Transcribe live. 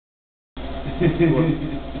What is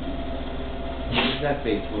that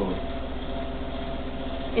face for?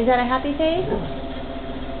 Is that a happy face?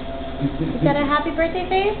 Is that a happy birthday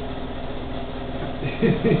face?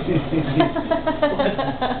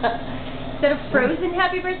 Is that a frozen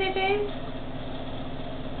happy birthday face?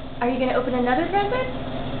 Are you going to open another present?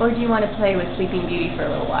 Or do you want to play with Sleeping Beauty for a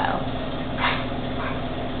little while?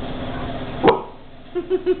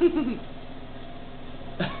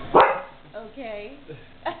 Okay.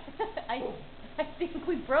 I think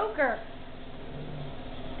we broke her.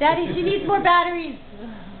 Daddy, she needs more batteries.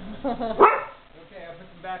 Okay, I'll put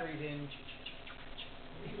some batteries in.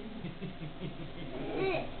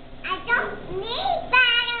 I don't need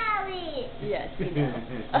batteries. Yes, you do.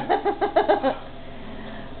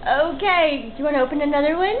 Okay, do you want to open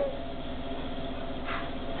another one?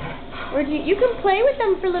 Or do you can play with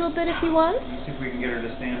them for a little bit if you want. Let's see if we can get her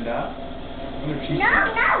to stand up. What if she's No.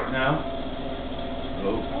 No?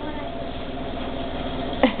 Oh.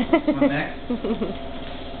 One next. Okay,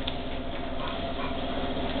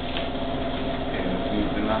 let's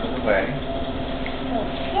move them out of the way.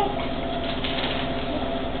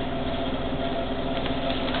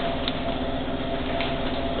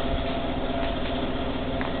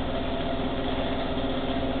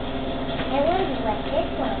 I wonder what this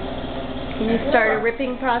one. Can you start a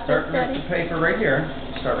ripping process, Start Daddy? the paper right here.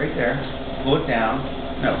 Start right there. Pull it down.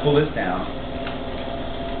 No, pull this down.